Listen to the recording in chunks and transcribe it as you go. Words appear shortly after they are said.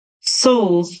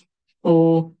solve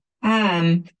or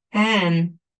and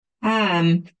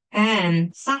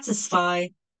satisfy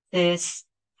this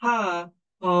pair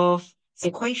of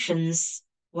equations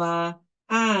where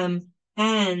and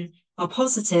are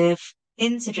positive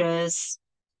integers.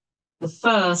 The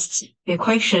first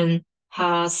equation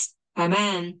has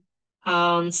mn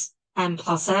and n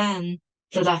plus n.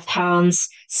 The left-hand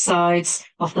side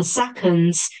of the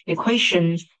second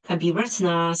equation can be written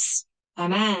as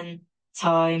mn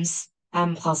times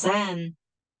n plus n.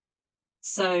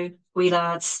 So we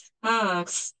let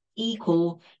x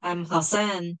equal n plus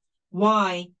n,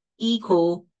 y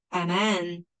equal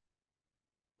mn.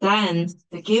 Then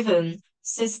the given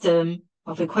system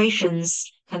of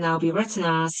equations can now be written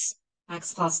as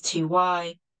x plus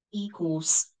 2y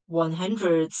equals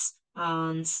 100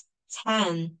 and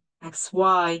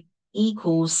 10xy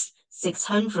equals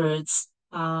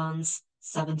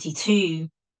 672.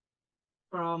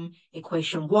 From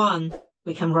equation 1,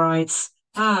 we can write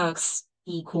x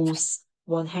equals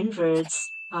 100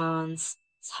 and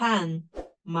 10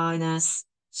 minus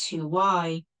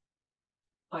 2y.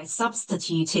 By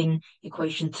substituting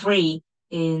equation 3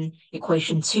 in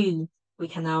equation 2, we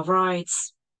can now write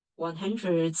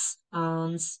 100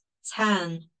 and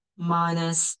 10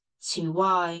 minus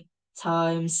 2y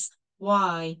times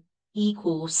y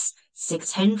equals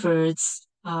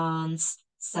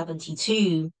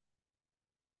 672.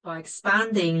 By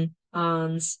expanding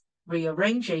and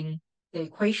rearranging the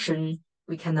equation,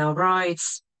 we can now write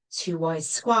 2y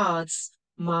squared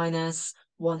minus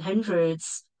 100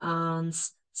 and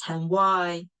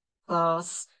 10y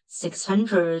plus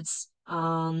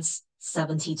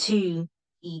 672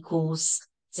 equals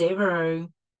 0.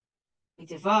 We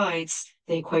divide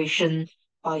the equation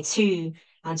by 2,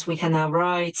 and we can now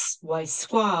write y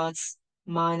squared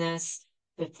minus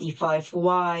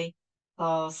 55y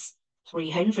plus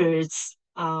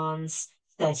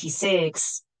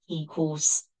 336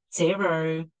 equals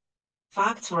 0.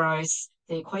 Factorize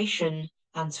the equation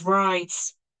and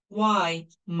write y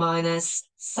minus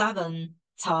 7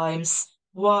 times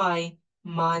y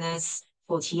minus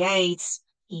 48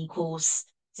 equals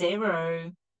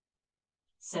 0.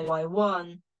 So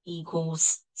y1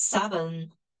 equals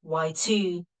 7,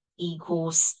 y2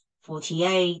 equals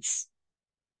 48.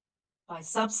 By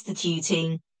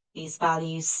substituting these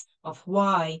values of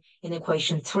y in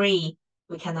equation 3,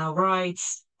 we can now write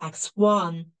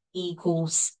x1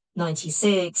 equals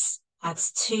 96,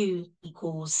 x2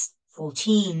 equals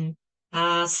 14,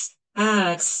 as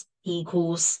x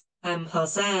equals m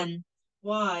plus n,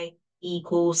 y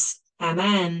equals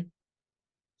mn.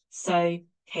 So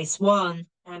case 1,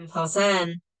 m plus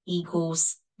n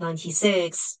equals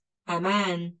 96,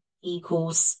 mn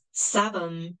equals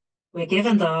 7. We're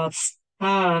given that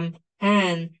n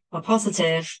are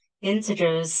positive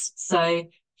integers, so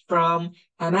from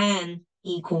mn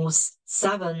equals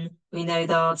 7, we know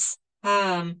that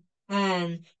n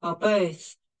are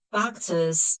both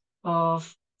factors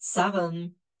of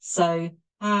 7, so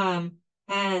n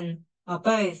are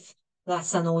both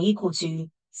less than or equal to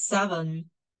 7.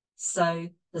 So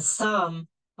the sum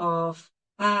of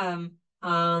and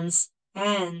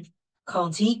n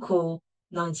can't equal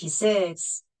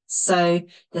 96. So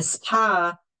this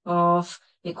pair of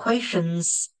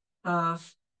equations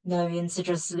have no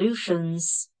integer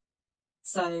solutions.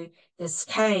 So this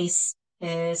case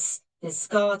is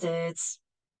discarded.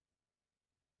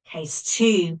 Case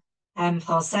 2, m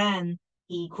plus n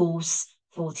equals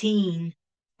 14,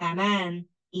 mn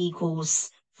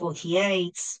equals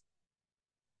 48.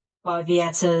 By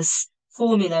Vieta's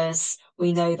formulas,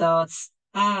 we know that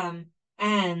n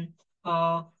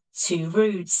are two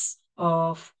roots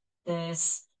of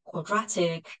this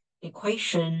quadratic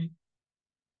equation.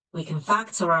 We can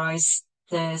factorize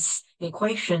this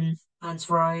equation and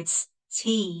write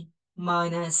t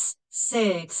minus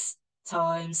 6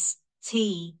 times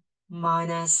t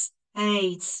minus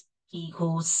 8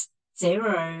 equals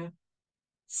 0.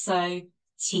 So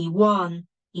t1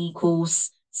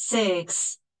 equals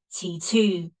 6,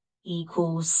 t2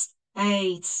 equals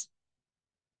 8.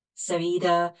 So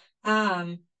either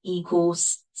m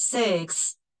equals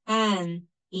 6, n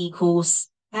equals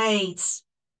 8,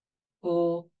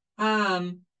 or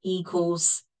m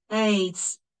equals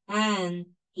 8, n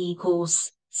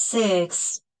equals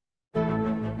 6.